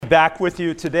back with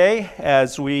you today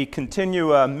as we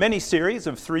continue a mini-series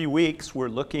of 3 weeks. We're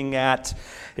looking at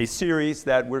a series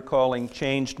that we're calling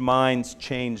Changed Minds,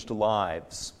 Changed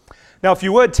Lives. Now, if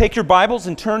you would, take your Bibles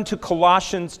and turn to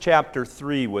Colossians chapter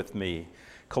 3 with me.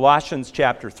 Colossians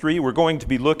chapter 3, we're going to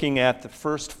be looking at the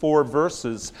first 4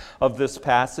 verses of this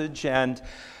passage. And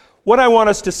what I want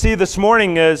us to see this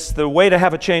morning is the way to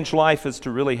have a changed life is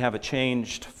to really have a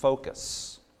changed focus.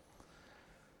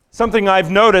 Something I've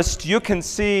noticed, you can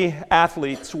see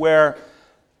athletes where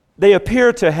they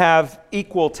appear to have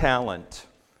equal talent.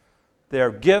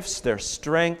 Their gifts, their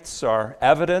strengths are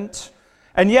evident,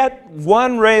 and yet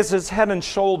one raises head and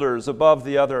shoulders above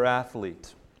the other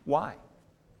athlete. Why?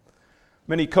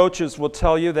 Many coaches will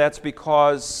tell you that's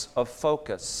because of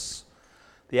focus.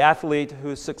 The athlete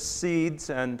who succeeds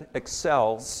and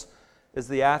excels is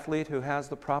the athlete who has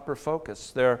the proper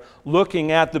focus. They're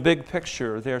looking at the big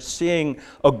picture. They're seeing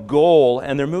a goal,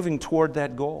 and they're moving toward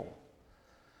that goal.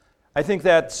 I think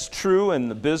that's true in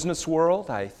the business world.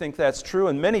 I think that's true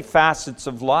in many facets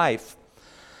of life.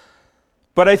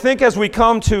 But I think as we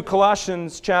come to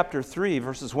Colossians chapter 3,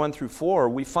 verses 1 through 4,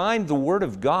 we find the Word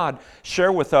of God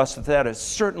share with us that is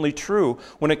certainly true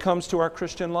when it comes to our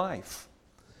Christian life.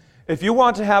 If you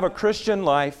want to have a Christian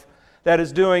life that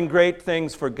is doing great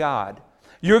things for God,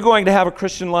 you're going to have a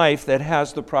Christian life that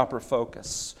has the proper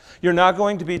focus. You're not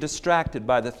going to be distracted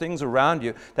by the things around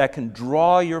you that can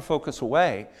draw your focus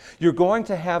away. You're going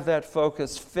to have that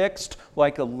focus fixed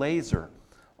like a laser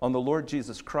on the Lord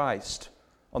Jesus Christ,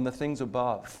 on the things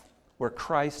above, where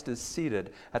Christ is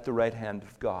seated at the right hand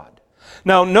of God.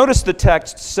 Now, notice the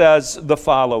text says the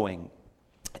following: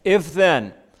 "If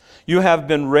then you have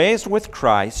been raised with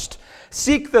Christ,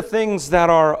 seek the things that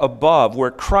are above,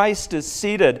 where Christ is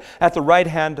seated at the right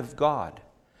hand of God.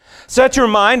 Set your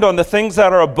mind on the things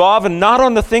that are above and not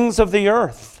on the things of the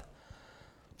earth.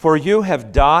 For you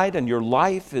have died, and your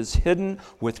life is hidden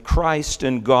with Christ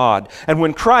in God. And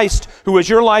when Christ, who is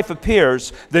your life,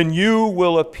 appears, then you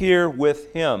will appear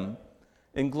with Him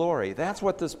in glory." That's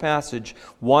what this passage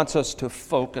wants us to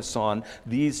focus on,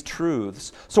 these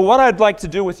truths. So what I'd like to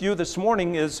do with you this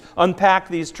morning is unpack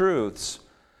these truths.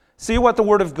 See what the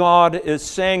Word of God is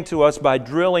saying to us by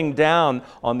drilling down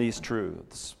on these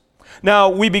truths. Now,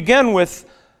 we begin with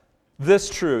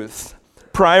this truth: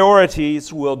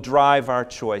 priorities will drive our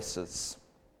choices.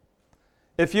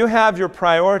 If you have your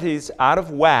priorities out of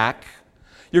whack,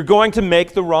 you're going to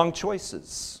make the wrong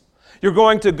choices. You're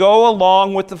going to go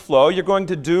along with the flow. You're going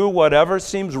to do whatever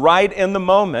seems right in the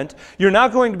moment. You're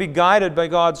not going to be guided by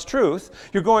God's truth.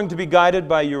 You're going to be guided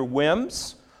by your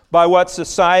whims, by what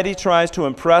society tries to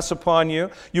impress upon you.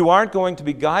 You aren't going to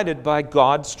be guided by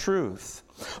God's truth.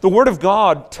 The Word of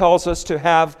God tells us to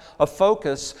have a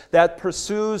focus that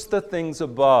pursues the things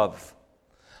above.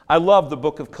 I love the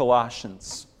book of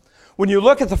Colossians. When you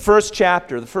look at the first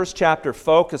chapter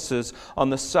focuses on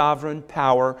the sovereign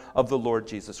power of the Lord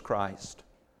Jesus Christ.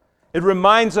 It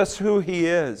reminds us who He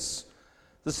is: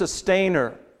 the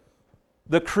sustainer,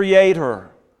 the creator,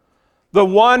 the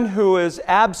one who is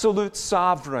absolute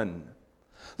sovereign.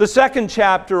 The second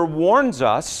chapter warns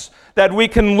us that we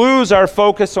can lose our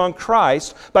focus on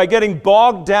Christ by getting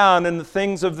bogged down in the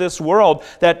things of this world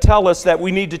that tell us that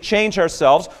we need to change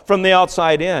ourselves from the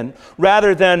outside in,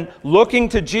 rather than looking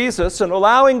to Jesus and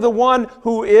allowing the one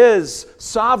who is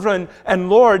sovereign and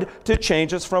Lord to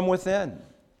change us from within.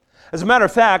 As a matter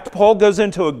of fact, Paul goes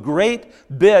into a great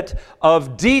bit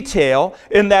of detail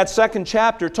in that second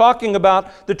chapter, talking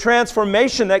about the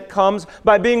transformation that comes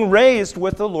by being raised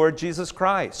with the Lord Jesus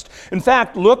Christ. In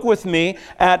fact, look with me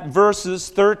at verses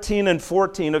 13 and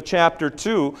 14 of chapter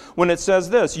 2 when it says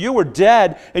this: "You were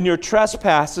dead in your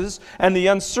trespasses and the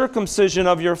uncircumcision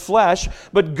of your flesh,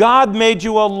 but God made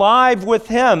you alive with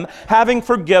Him, having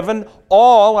forgiven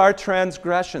all our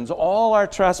transgressions," all our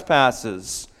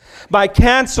trespasses, "by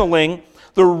canceling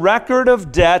the record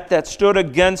of debt that stood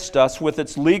against us with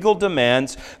its legal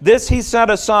demands. This He set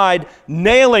aside,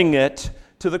 nailing it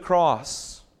to the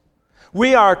cross."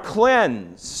 We are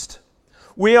cleansed.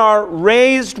 We are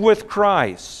raised with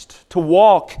Christ to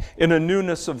walk in a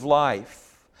newness of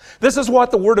life. This is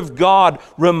what the Word of God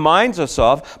reminds us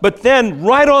of. But then,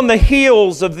 right on the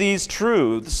heels of these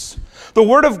truths, the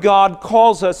Word of God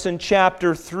calls us in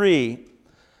chapter 3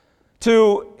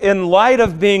 to, in light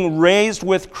of being raised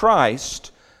with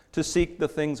Christ, to seek the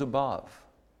things above.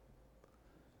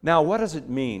 Now, what does it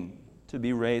mean to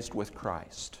be raised with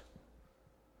Christ?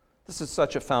 This is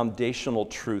such a foundational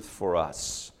truth for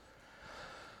us.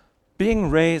 Being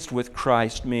raised with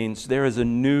Christ means there is a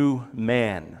new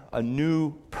man, a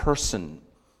new person,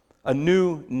 a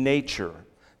new nature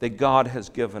that God has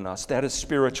given us that is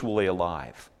spiritually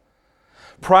alive.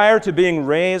 Prior to being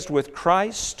raised with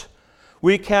Christ,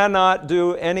 we cannot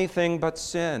do anything but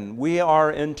sin. We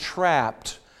are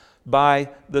entrapped by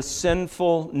the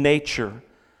sinful nature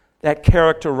that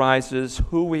characterizes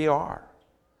who we are.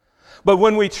 But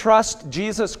when we trust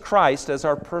Jesus Christ as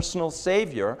our personal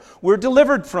Savior, we're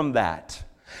delivered from that.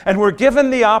 And we're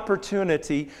given the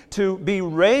opportunity to be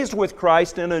raised with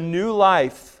Christ in a new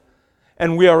life,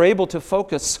 and we are able to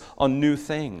focus on new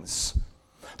things.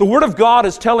 The Word of God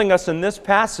is telling us in this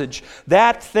passage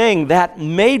that thing, that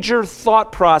major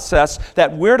thought process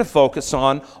that we're to focus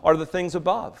on are the things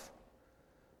above.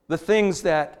 The things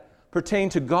that pertain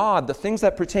to God, the things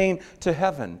that pertain to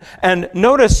heaven. And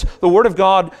notice the Word of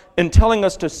God in telling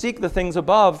us to seek the things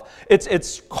above,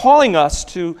 it's calling us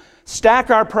to stack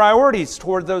our priorities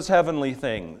toward those heavenly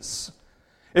things.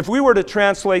 If we were to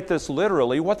translate this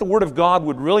literally, what the Word of God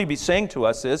would really be saying to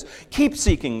us is, keep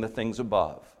seeking the things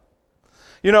above.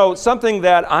 You know, something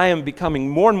that I am becoming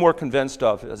more and more convinced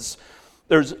of is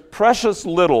there's precious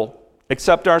little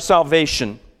except our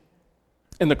salvation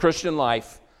in the Christian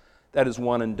life that is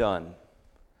one and done.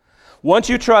 Once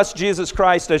you trust Jesus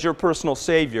Christ as your personal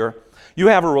Savior, you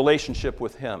have a relationship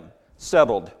with Him.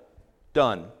 Settled.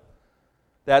 Done.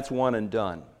 That's one and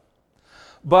done.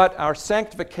 But our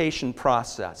sanctification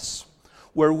process,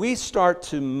 where we start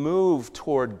to move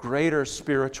toward greater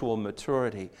spiritual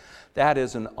maturity, that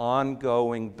is an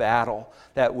ongoing battle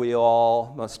that we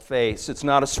all must face. It's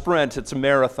not a sprint, it's a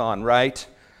marathon, right?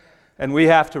 And we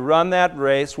have to run that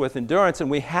race with endurance, and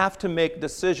we have to make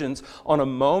decisions on a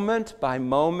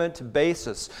moment-by-moment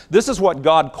basis. This is what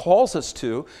God calls us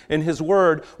to in His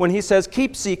Word when He says,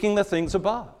 keep seeking the things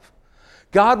above.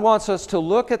 God wants us to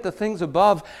look at the things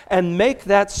above and make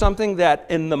that something that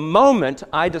in the moment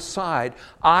I decide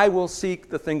I will seek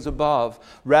the things above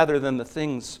rather than the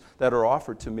things that are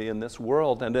offered to me in this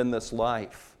world and in this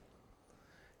life.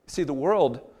 See, the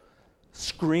world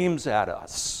screams at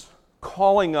us,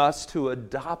 calling us to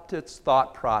adopt its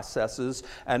thought processes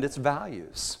and its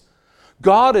values.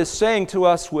 God is saying to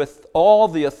us with all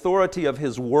the authority of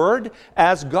His Word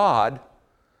as God,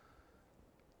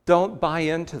 don't buy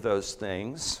into those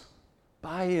things.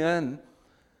 Buy in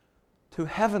to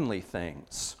heavenly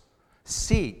things.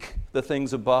 Seek the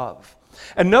things above.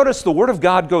 And notice the Word of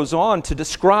God goes on to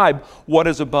describe what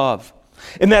is above.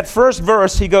 In that first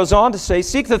verse, he goes on to say,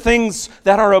 seek the things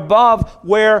that are above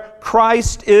where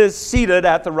Christ is seated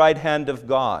at the right hand of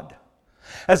God.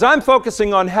 As I'm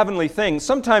focusing on heavenly things,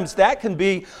 sometimes that can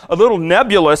be a little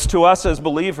nebulous to us as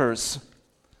believers.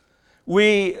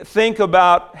 We think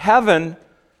about heaven,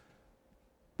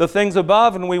 the things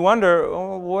above, and we wonder,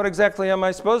 oh, what exactly am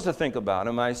I supposed to think about?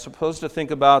 Am I supposed to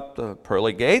think about the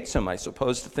pearly gates? Am I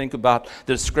supposed to think about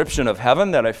the description of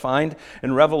heaven that I find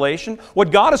in Revelation?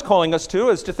 What God is calling us to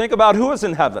is to think about who is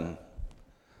in heaven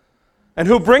and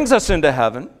who brings us into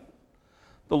heaven,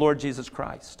 the Lord Jesus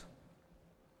Christ.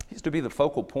 He's to be the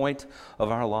focal point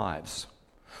of our lives.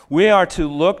 We are to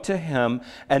look to Him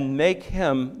and make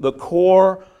Him the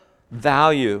core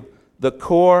value, the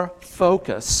core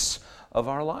focus of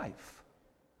our life.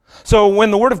 So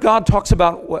when the Word of God talks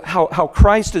about how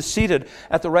Christ is seated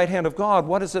at the right hand of God,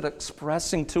 what is it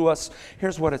expressing to us?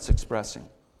 Here's what it's expressing.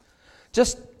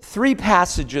 Just 3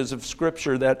 passages of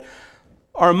Scripture that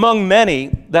are among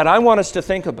many that I want us to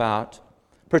think about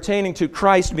pertaining to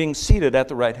Christ being seated at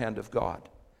the right hand of God.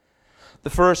 The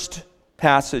first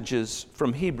passage is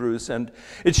from Hebrews, and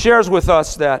it shares with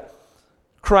us that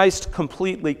Christ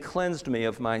completely cleansed me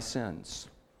of my sins.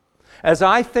 As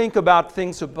I think about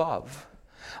things above,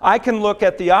 I can look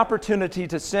at the opportunity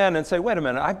to sin and say, wait a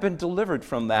minute, I've been delivered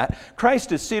from that.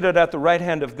 Christ is seated at the right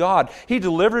hand of God. He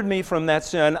delivered me from that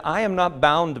sin. I am not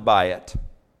bound by it.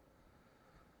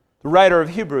 The writer of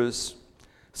Hebrews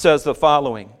says the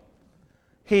following.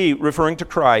 He, referring to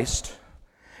Christ,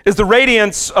 is the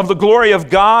radiance of the glory of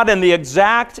God and the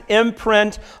exact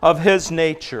imprint of His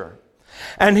nature.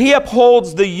 And He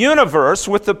upholds the universe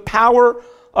with the power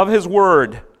of His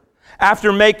word.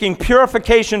 After making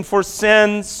purification for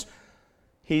sins,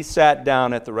 He sat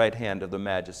down at the right hand of the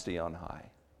Majesty on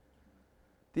high.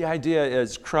 The idea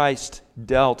is Christ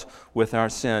dealt with our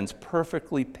sins,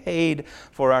 perfectly paid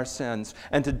for our sins.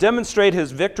 And to demonstrate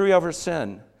His victory over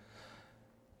sin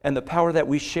and the power that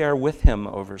we share with Him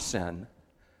over sin,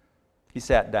 He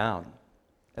sat down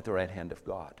at the right hand of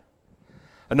God.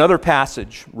 Another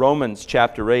passage, Romans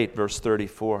chapter 8, verse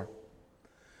 34.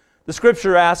 The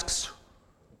Scripture asks,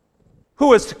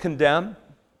 who is to condemn?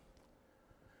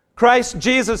 Christ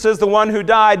Jesus is the one who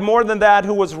died, more than that,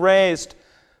 who was raised.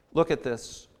 Look at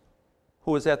this.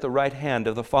 Who is at the right hand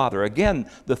of the Father. Again,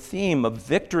 the theme of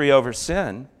victory over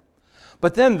sin.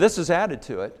 But then this is added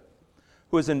to it.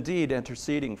 who is indeed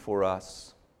interceding for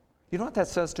us. You know what that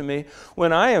says to me?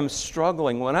 When I am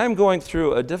struggling, when I'm going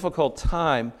through a difficult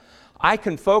time, I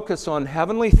can focus on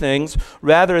heavenly things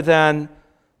rather than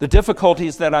the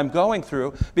difficulties that I'm going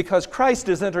through, because Christ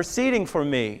is interceding for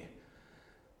me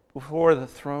before the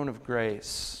throne of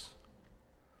grace.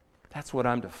 That's what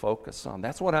I'm to focus on.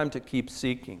 That's what I'm to keep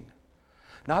seeking.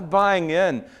 Not buying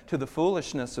in to the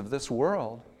foolishness of this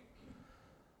world,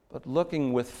 but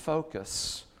looking with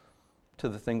focus to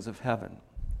the things of heaven.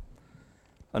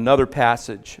 Another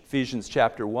passage, Ephesians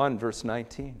chapter 1, verse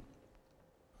 19.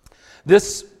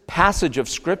 This passage of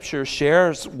Scripture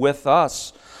shares with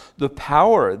us the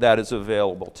power that is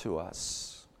available to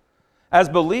us. As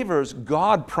believers,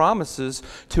 God promises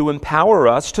to empower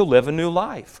us to live a new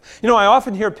life. You know, I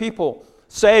often hear people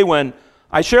say when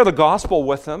I share the gospel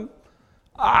with them,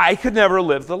 I could never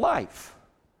live the life.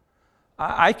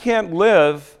 I can't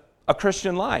live a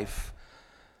Christian life.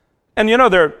 And you know,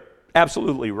 they're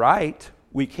absolutely right.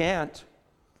 We can't.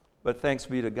 But thanks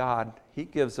be to God, He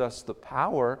gives us the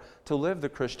power to live the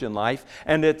Christian life,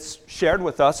 and it's shared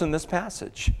with us in this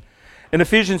passage. In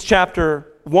Ephesians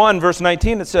chapter 1, verse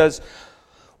 19, it says,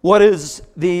 "What is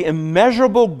the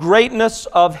immeasurable greatness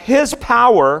of His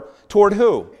power toward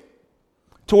who?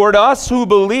 Toward us who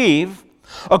believe,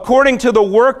 according to the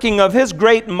working of His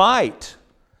great might."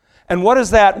 And what is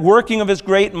that working of His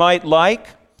great might like?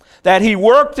 That He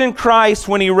worked in Christ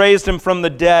when He raised Him from the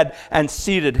dead and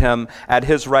seated Him at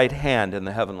His right hand in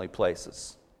the heavenly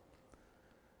places.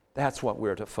 That's what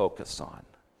we're to focus on.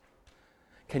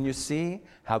 Can you see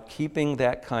how keeping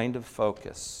that kind of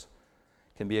focus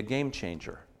can be a game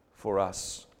changer for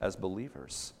us as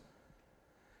believers?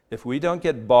 If we don't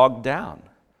get bogged down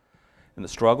in the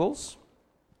struggles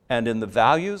and in the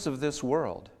values of this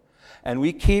world, and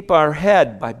we keep our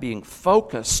head by being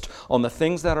focused on the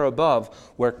things that are above,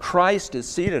 where Christ is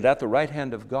seated at the right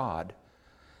hand of God,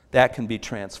 that can be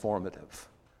transformative.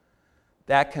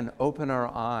 That can open our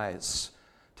eyes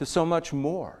to so much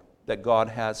more that God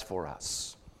has for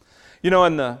us. You know,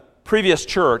 in the previous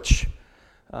church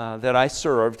that I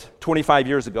served 25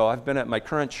 years ago, I've been at my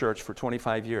current church for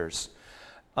 25 years,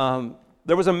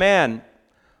 there was a man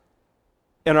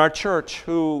in our church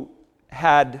who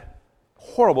had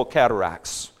horrible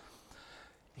cataracts.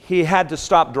 He had to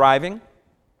stop driving.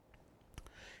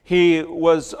 He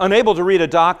was unable to read a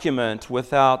document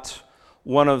without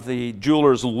one of the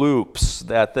jeweler's loupes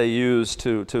that they use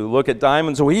to look at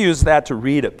diamonds. So he used that to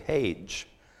read a page.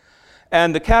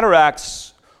 And the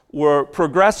cataracts were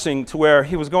progressing to where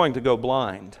he was going to go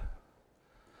blind.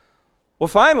 Well,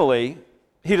 finally,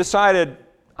 he decided,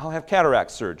 I'll have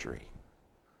cataract surgery.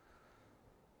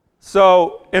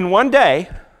 So in one day,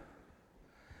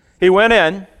 he went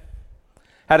in,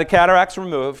 had the cataracts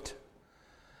removed,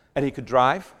 and he could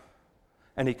drive,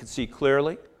 and he could see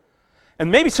clearly.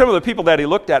 And maybe some of the people that he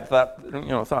looked at thought,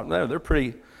 they're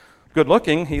pretty good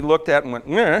looking. He looked at and went,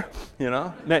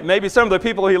 Maybe some of the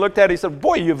people he looked at, he said,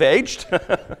 boy, you've aged.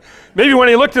 Maybe when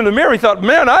he looked in the mirror, he thought,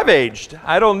 man, I've aged.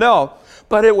 I don't know.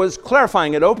 But it was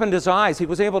clarifying. It opened his eyes. He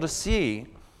was able to see.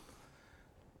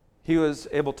 He was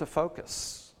able to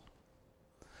focus.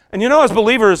 And you know, as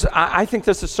believers, I think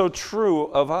this is so true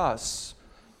of us.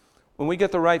 When we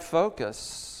get the right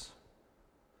focus,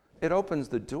 it opens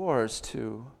the doors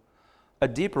to a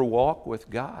deeper walk with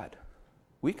God.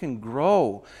 We can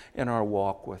grow in our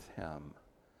walk with Him.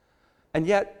 And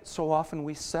yet, so often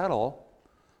we settle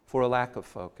for a lack of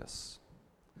focus.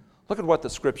 Look at what the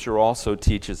Scripture also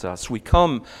teaches us. We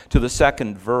come to the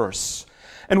second verse,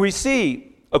 and we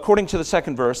see, according to the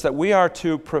second verse, that we are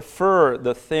to prefer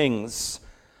the things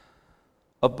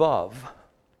above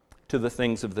to the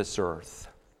things of this earth.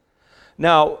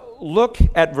 Now, look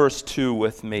at verse 2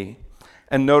 with me,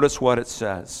 and notice what it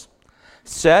says.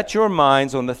 Set your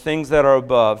minds on the things that are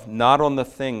above, not on the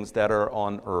things that are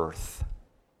on earth.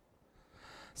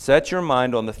 Set your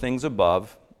mind on the things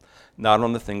above, not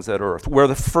on the things that are earth. Where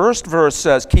the first verse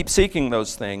says, keep seeking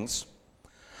those things,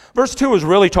 verse 2 is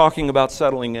really talking about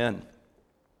settling in,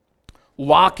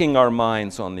 locking our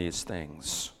minds on these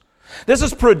things. This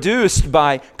is produced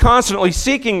by constantly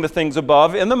seeking the things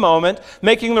above in the moment,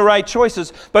 making the right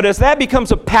choices. But as that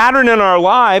becomes a pattern in our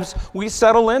lives, we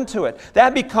settle into it.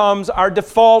 That becomes our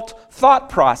default thought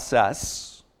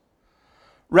process.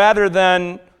 Rather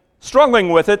than struggling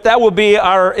with it, that will be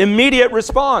our immediate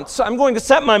response. I'm going to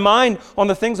set my mind on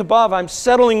the things above. I'm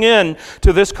settling in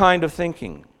to this kind of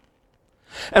thinking.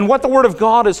 And what the Word of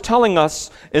God is telling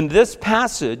us in this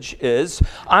passage is,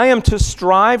 I am to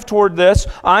strive toward this.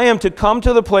 I am to come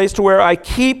to the place to where I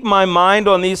keep my mind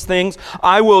on these things.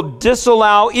 I will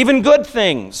disallow even good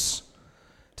things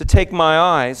to take my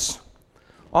eyes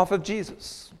off of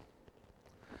Jesus.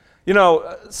 You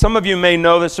know, some of you may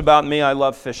know this about me. I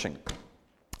love fishing.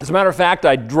 As a matter of fact,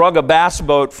 I drug a bass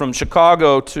boat from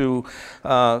Chicago to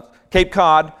Cape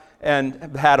Cod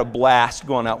and had a blast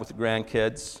going out with the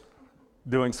grandkids,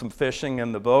 doing some fishing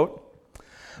in the boat.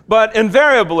 But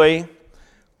invariably,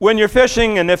 when you're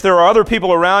fishing, and if there are other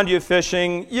people around you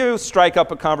fishing, you strike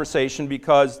up a conversation,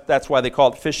 because that's why they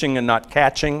call it fishing and not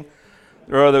catching.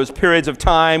 There are those periods of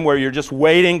time where you're just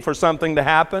waiting for something to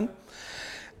happen.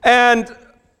 And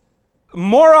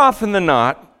more often than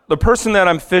not, the person that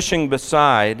I'm fishing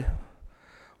beside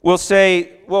will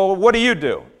say, well, what do you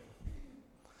do?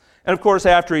 And of course,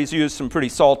 after he's used some pretty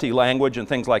salty language and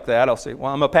things like that, I'll say,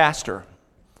 well, I'm a pastor.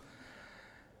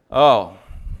 Oh.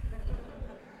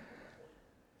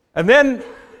 And then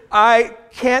I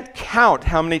can't count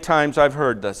how many times I've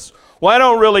heard this. Well, I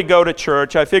don't really go to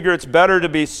church. I figure it's better to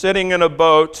be sitting in a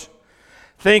boat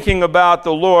thinking about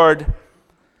the Lord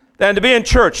than to be in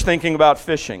church thinking about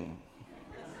fishing.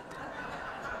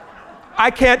 I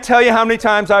can't tell you how many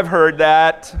times I've heard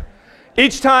that.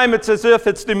 Each time it's as if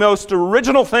it's the most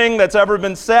original thing that's ever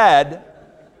been said.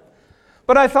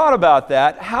 But I thought about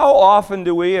that. How often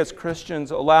do we as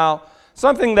Christians allow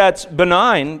something that's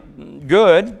benign,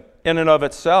 good in and of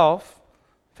itself?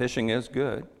 Fishing is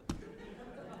good.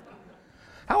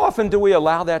 How often do we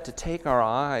allow that to take our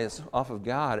eyes off of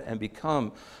God and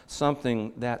become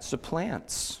something that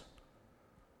supplants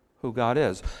who God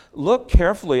is? Look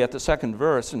carefully at the second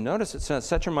verse and notice it says,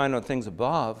 set your mind on things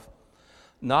above,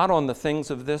 not on the things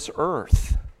of this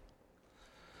earth.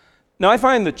 Now, I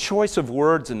find the choice of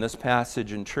words in this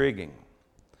passage intriguing.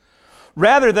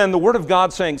 Rather than the Word of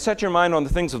God saying, set your mind on the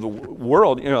things of the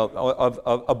world,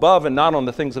 above and not on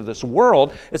the things of this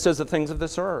world, it says the things of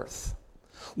this earth.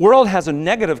 World has a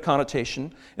negative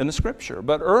connotation in the Scripture,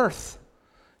 but earth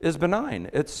is benign.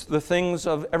 It's the things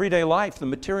of everyday life, the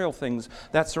material things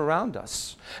that surround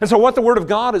us. And so what the Word of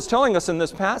God is telling us in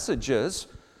this passage is,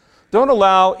 don't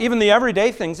allow even the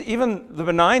everyday things, even the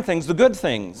benign things, the good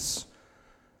things,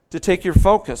 to take your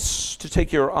focus, to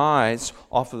take your eyes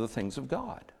off of the things of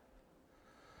God.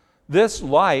 This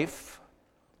life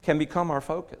can become our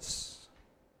focus.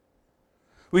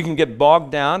 We can get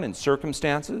bogged down in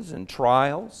circumstances, in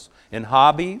trials, in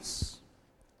hobbies.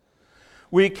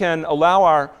 We can allow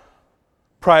our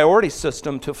priority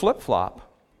system to flip-flop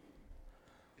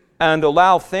and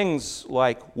allow things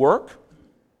like work,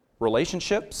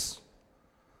 relationships,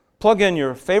 plug in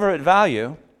your favorite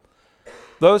value,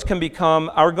 those can become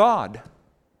our God.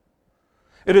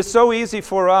 It is so easy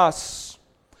for us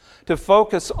to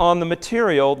focus on the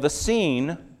material, the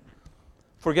seen,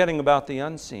 forgetting about the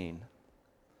unseen.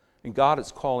 And God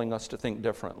is calling us to think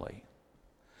differently.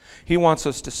 He wants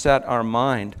us to set our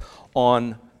mind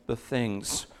on the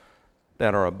things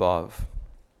that are above.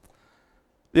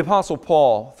 The Apostle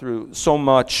Paul, through so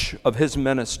much of his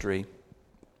ministry,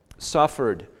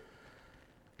 suffered.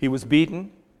 He was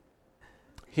beaten.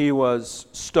 He was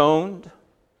stoned.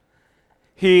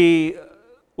 He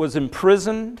was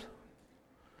imprisoned.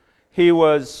 He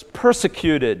was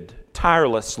persecuted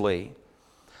tirelessly.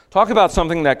 Talk about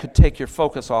something that could take your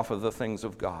focus off of the things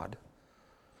of God.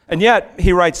 And yet,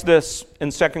 he writes this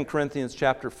in 2 Corinthians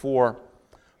chapter 4,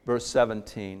 verse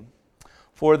 17.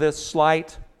 For this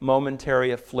slight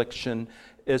momentary affliction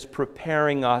is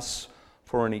preparing us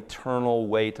for an eternal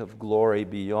weight of glory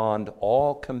beyond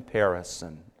all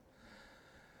comparison.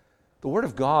 The Word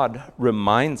of God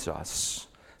reminds us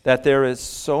that there is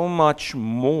so much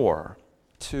more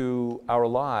to our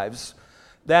lives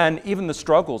than even the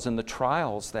struggles and the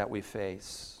trials that we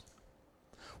face.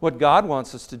 What God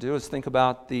wants us to do is think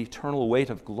about the eternal weight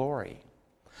of glory.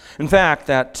 In fact,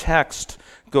 that text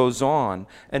goes on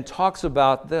and talks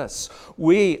about this.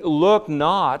 We look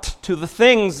not to the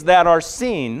things that are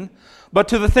seen, but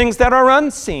to the things that are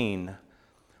unseen.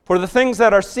 For the things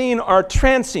that are seen are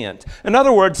transient. In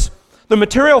other words, the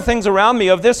material things around me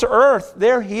of this earth,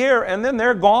 they're here and then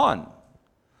they're gone.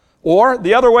 Or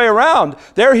the other way around,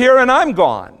 they're here and I'm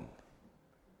gone.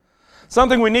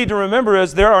 Something we need to remember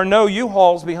is there are no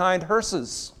U-Hauls behind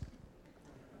hearses,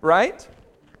 right?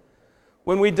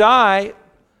 When we die,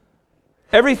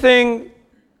 everything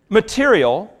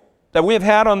material that we have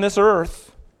had on this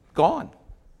earth, gone.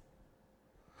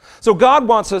 So God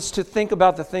wants us to think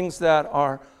about the things that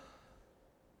are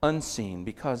unseen,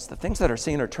 because the things that are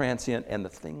seen are transient and the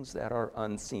things that are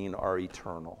unseen are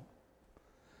eternal.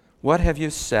 What have you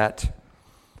set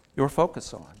your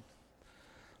focus on?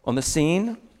 On the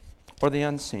seen or the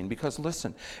unseen? Because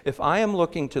listen, if I am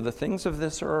looking to the things of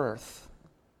this earth,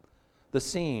 the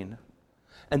seen,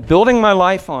 and building my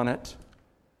life on it,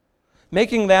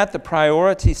 making that the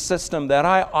priority system that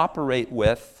I operate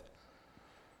with,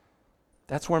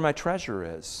 that's where my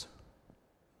treasure is.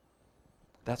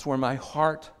 That's where my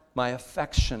heart, my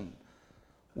affection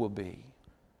will be.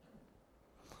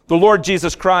 The Lord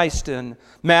Jesus Christ in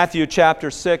Matthew chapter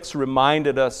 6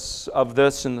 reminded us of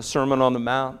this in the Sermon on the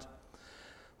Mount.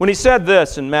 When he said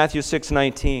this in Matthew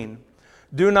 6:19,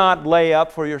 "Do not lay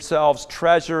up for yourselves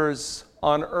treasures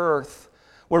on earth,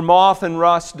 where moth and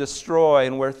rust destroy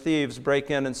and where thieves break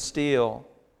in and steal.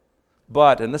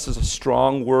 But," and this is a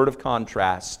strong word of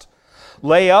contrast,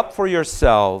 "lay up for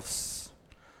yourselves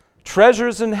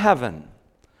treasures in heaven,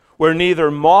 where neither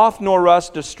moth nor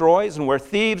rust destroys and where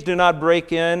thieves do not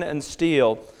break in and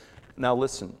steal." Now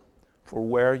listen, "For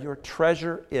where your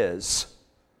treasure is,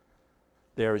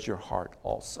 there is your heart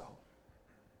also."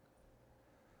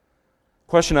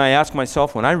 Question I ask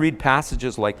myself when I read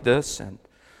passages like this and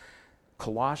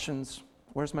Colossians,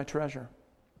 where's my treasure?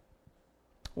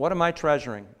 What am I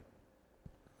treasuring?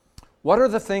 What are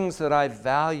the things that I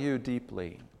value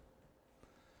deeply?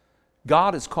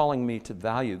 God is calling me to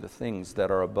value the things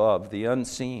that are above, the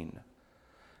unseen,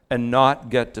 and not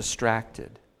get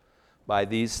distracted by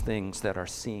these things that are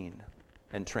seen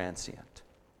and transient.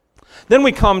 Then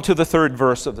we come to the third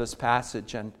verse of this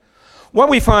passage, and what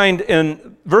we find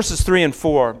in verses 3 and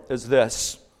 4 is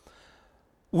this.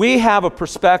 We have a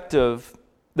perspective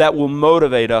that will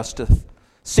motivate us to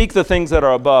seek the things that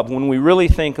are above when we really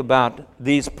think about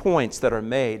these points that are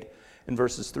made in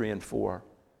verses 3 and 4.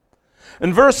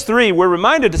 In verse 3, we're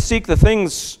reminded to seek the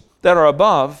things that are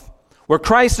above, where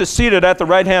Christ is seated at the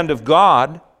right hand of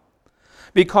God,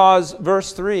 because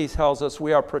verse 3 tells us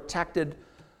we are protected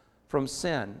from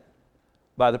sin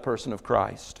by the person of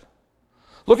Christ.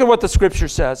 Look at what the Scripture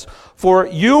says. "For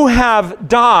you have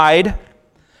died,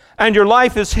 and your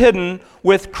life is hidden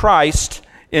with Christ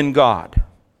in God."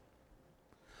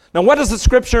 Now, what does the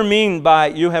Scripture mean by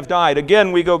 "you have died"?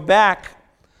 Again, we go back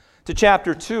to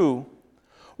chapter 2,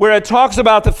 where it talks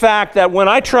about the fact that when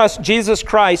I trust Jesus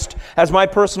Christ as my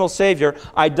personal Savior,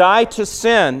 I die to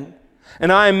sin,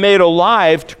 and I am made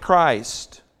alive to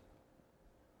Christ.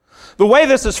 The way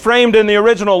this is framed in the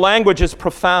original language is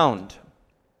profound.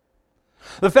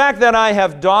 The fact that I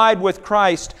have died with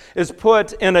Christ is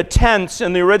put in a tense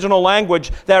in the original language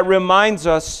that reminds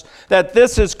us that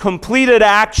this is completed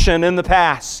action in the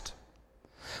past,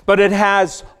 but it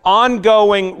has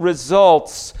ongoing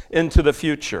results into the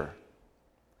future.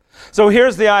 So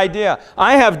here's the idea.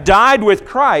 I have died with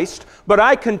Christ, but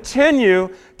I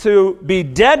continue to be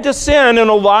dead to sin and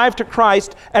alive to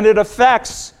Christ, and it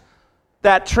affects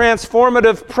that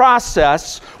transformative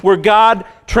process where God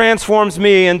transforms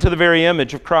me into the very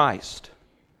image of Christ.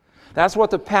 That's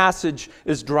what the passage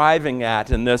is driving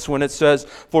at in this when it says,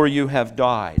 "For you have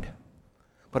died."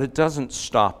 But it doesn't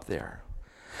stop there.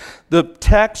 The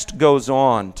text goes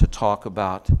on to talk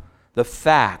about the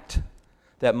fact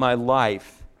that my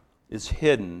life is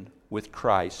hidden with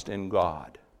Christ in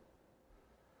God.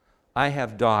 I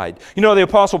have died. You know, the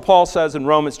Apostle Paul says in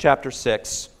Romans chapter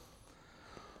 6,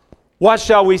 "What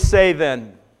shall we say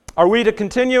then? Are we to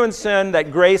continue in sin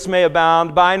that grace may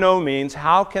abound? By no means.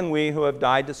 How can we who have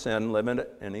died to sin live in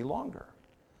it any longer?"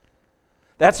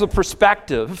 That's the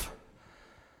perspective.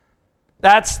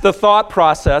 That's the thought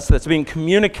process that's being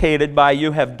communicated by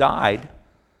 "you have died."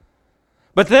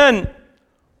 But then,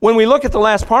 when we look at the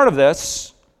last part of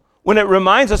this, when it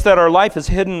reminds us that our life is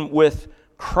hidden with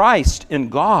Christ in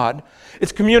God,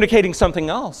 it's communicating something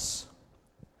else.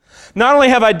 Not only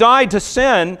have I died to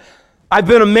sin, I've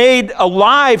been made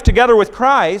alive together with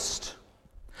Christ,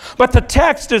 but the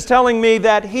text is telling me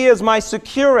that He is my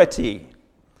security.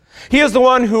 He is the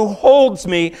one who holds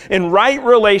me in right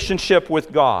relationship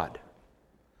with God.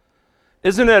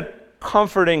 Isn't it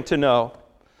comforting to know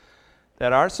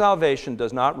that our salvation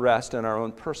does not rest in our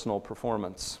own personal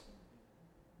performance?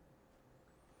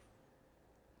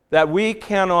 That we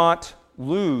cannot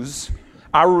lose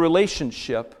our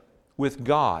relationship with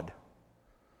God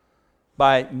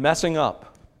by messing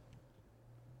up.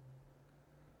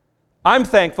 I'm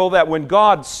thankful that when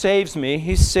God saves me,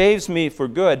 He saves me for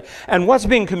good. And what's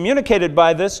being communicated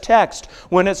by this text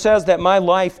when it says that my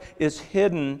life is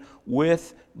hidden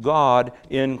with God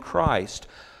in Christ?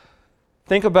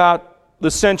 Think about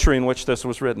the century in which this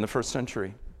was written, the first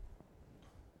century.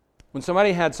 When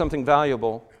somebody had something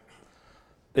valuable,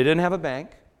 they didn't have a bank.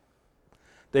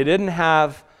 They didn't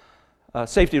have a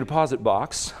safety deposit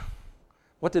box.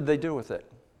 What did they do with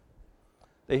it?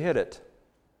 They hid it.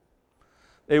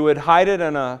 They would hide it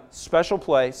in a special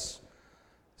place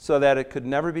so that it could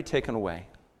never be taken away.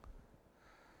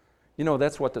 You know,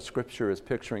 that's what the Scripture is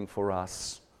picturing for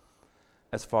us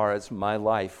as far as my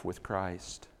life with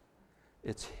Christ.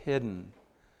 It's hidden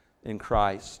in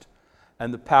Christ.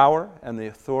 And the power and the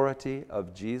authority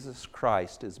of Jesus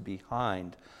Christ is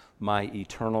behind my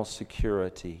eternal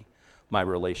security, my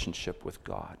relationship with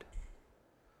God.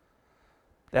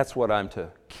 That's what I'm to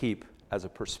keep as a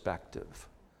perspective.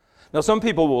 Now, some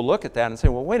people will look at that and say,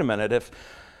 well, wait a minute, if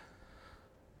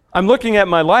I'm looking at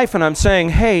my life and I'm saying,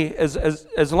 hey,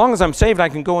 as long as I'm saved, I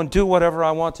can go and do whatever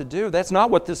I want to do. That's not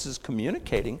what this is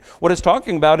communicating. What it's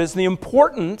talking about is the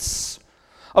importance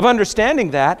of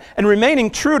understanding that and remaining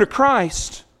true to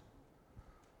Christ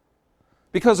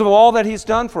because of all that He's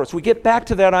done for us. We get back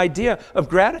to that idea of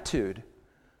gratitude.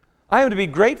 I am to be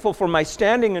grateful for my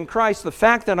standing in Christ, the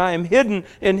fact that I am hidden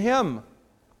in Him.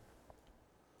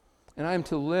 And I am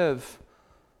to live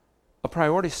a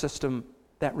priority system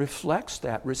that reflects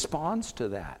that, responds to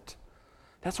that.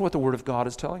 That's what the Word of God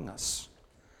is telling us.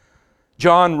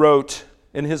 John wrote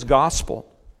in his gospel,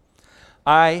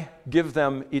 I give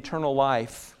them eternal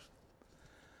life,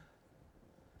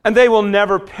 and they will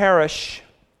never perish,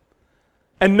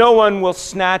 and no one will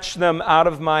snatch them out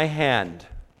of my hand.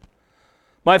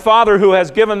 My Father who has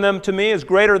given them to me is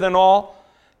greater than all,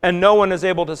 and no one is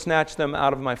able to snatch them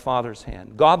out of my Father's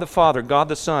hand. God the Father, God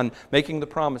the Son, making the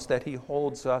promise that He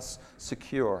holds us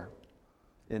secure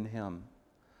in Him,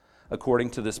 according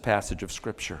to this passage of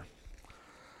Scripture.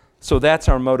 So that's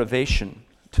our motivation,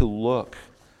 to look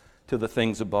to the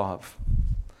things above.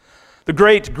 The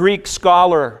great Greek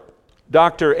scholar,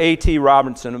 Dr. A.T.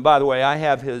 Robertson, and by the way, I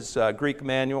have his Greek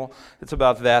manual. It's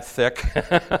about that thick.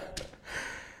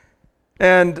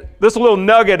 And this little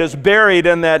nugget is buried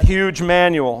in that huge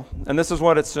manual. And this is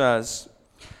what it says.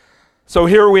 So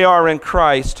here we are in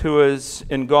Christ, who is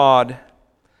in God,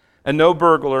 and no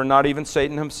burglar, not even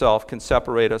Satan himself, can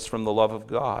separate us from the love of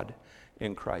God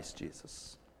in Christ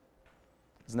Jesus.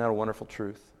 Isn't that a wonderful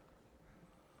truth?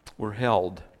 We're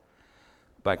held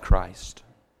by Christ.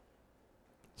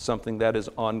 Something that is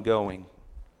ongoing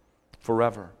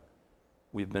forever.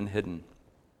 We've been hidden.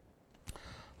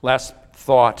 Last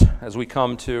thought as we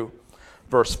come to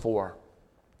verse 4.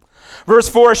 Verse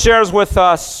 4 shares with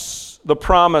us the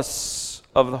promise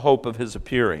of the hope of His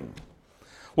appearing.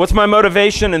 What's my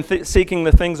motivation in seeking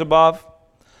the things above?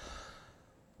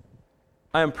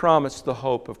 I am promised the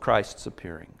hope of Christ's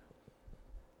appearing.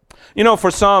 You know,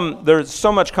 for some, there's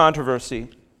so much controversy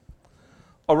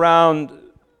around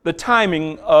the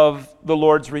timing of the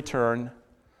Lord's return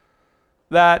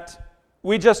that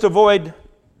we just avoid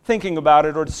thinking about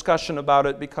it or discussion about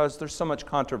it because there's so much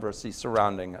controversy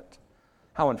surrounding it.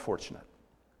 How unfortunate.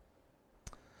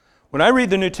 When I read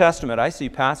the New Testament, I see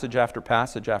passage after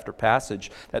passage after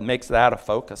passage that makes that a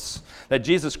focus. That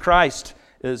Jesus Christ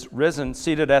is risen,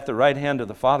 seated at the right hand of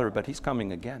the Father, but He's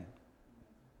coming again.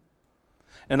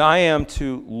 And I am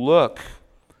to look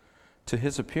to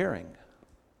His appearing.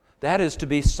 That is to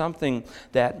be something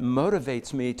that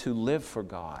motivates me to live for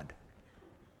God.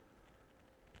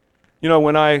 You know,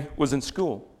 when I was in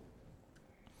school,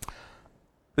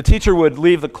 the teacher would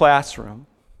leave the classroom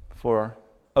for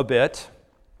a bit,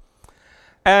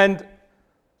 and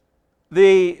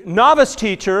the novice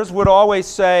teachers would always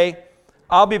say,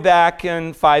 I'll be back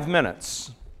in 5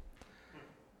 minutes.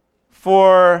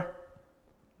 For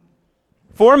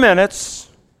 4 minutes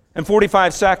and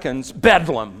 45 seconds,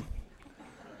 bedlam.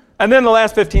 And then the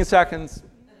last 15 seconds,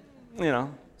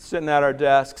 sitting at our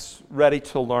desks, ready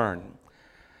to learn.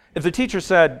 If the teacher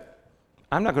said,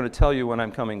 I'm not going to tell you when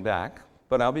I'm coming back,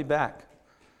 but I'll be back,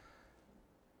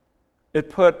 it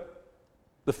put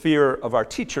the fear of our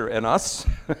teacher in us.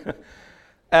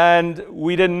 And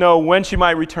we didn't know when she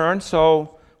might return,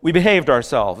 so we behaved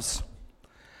ourselves.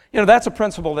 That's a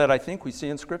principle that I think we see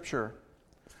in Scripture.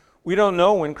 We don't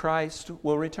know when Christ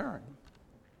will return.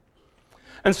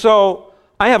 And so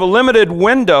I have a limited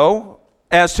window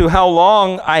as to how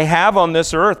long I have on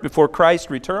this earth before Christ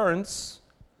returns.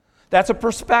 That's a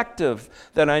perspective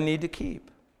that I need to keep.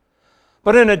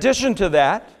 But in addition to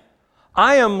that,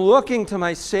 I am looking to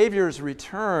my Savior's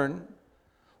return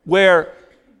where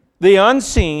the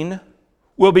unseen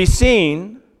will be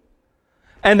seen,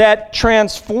 and that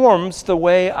transforms the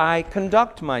way I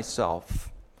conduct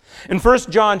myself. In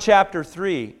 1 John chapter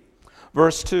 3,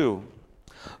 verse 2,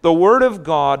 the Word of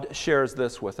God shares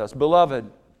this with us.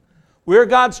 Beloved, we're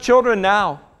God's children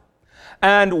now,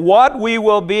 and what we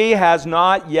will be has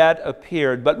not yet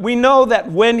appeared. But we know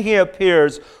that when He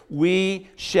appears, we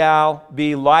shall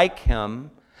be like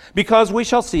Him, because we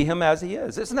shall see Him as He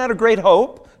is. Isn't that a great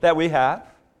hope that we have?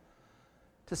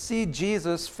 To see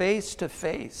Jesus face to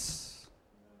face.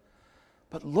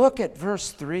 But look at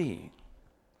verse 3.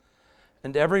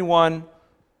 And everyone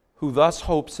who thus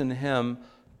hopes in Him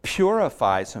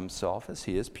purifies himself as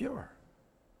He is pure.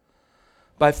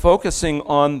 By focusing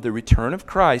on the return of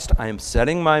Christ, I am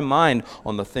setting my mind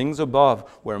on the things above,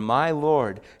 where my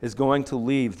Lord is going to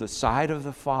leave the side of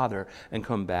the Father and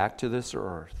come back to this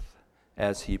earth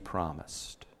as he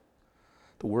promised.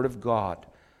 The Word of God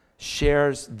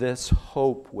shares this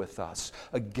hope with us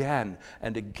again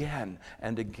and again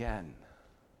and again.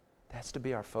 That's to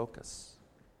be our focus.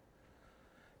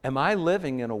 Am I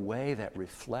living in a way that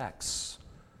reflects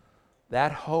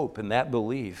that hope and that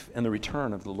belief in the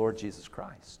return of the Lord Jesus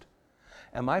Christ?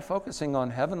 Am I focusing on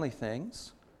heavenly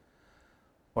things?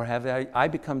 Or have I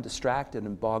become distracted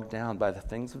and bogged down by the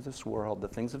things of this world, the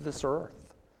things of this earth,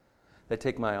 that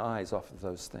take my eyes off of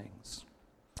those things?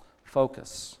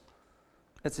 Focus.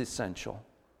 It's essential.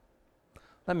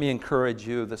 Let me encourage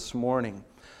you this morning.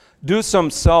 Do some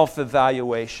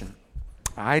self-evaluation.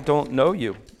 I don't know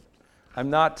you. I'm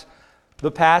not the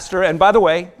pastor. And by the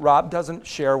way, Rob doesn't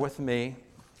share with me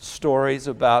stories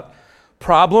about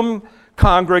problem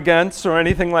congregants or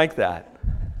anything like that.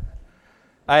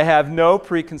 I have no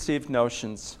preconceived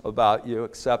notions about you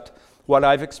except what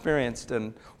I've experienced.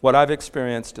 And what I've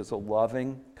experienced is a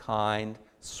loving, kind,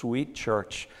 sweet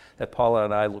church that Paula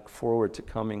and I look forward to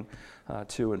coming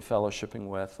to and fellowshipping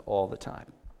with all the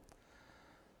time.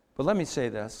 But let me say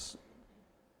this.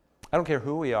 I don't care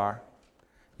who we are,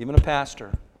 even a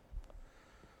pastor.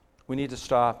 We need to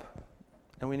stop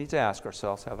and we need to ask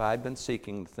ourselves, have I been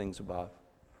seeking the things above,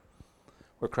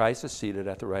 where Christ is seated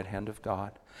at the right hand of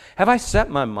God? Have I set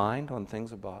my mind on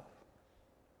things above?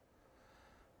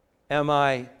 Am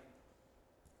I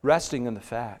resting in the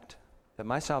fact that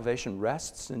my salvation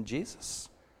rests in Jesus?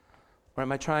 Or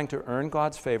am I trying to earn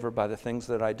God's favor by the things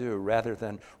that I do rather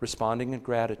than responding in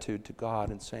gratitude to God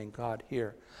and saying, God,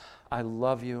 here, I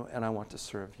love you and I want to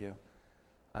serve you.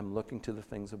 I'm looking to the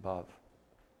things above.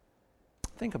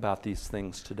 Think about these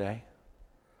things today.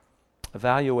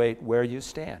 Evaluate where you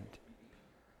stand.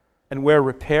 And where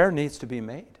repair needs to be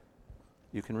made,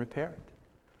 you can repair it.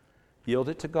 Yield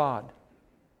it to God.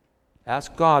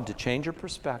 Ask God to change your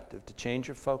perspective, to change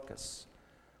your focus.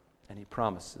 And he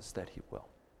promises that he will.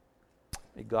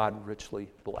 May God richly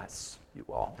bless you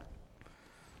all.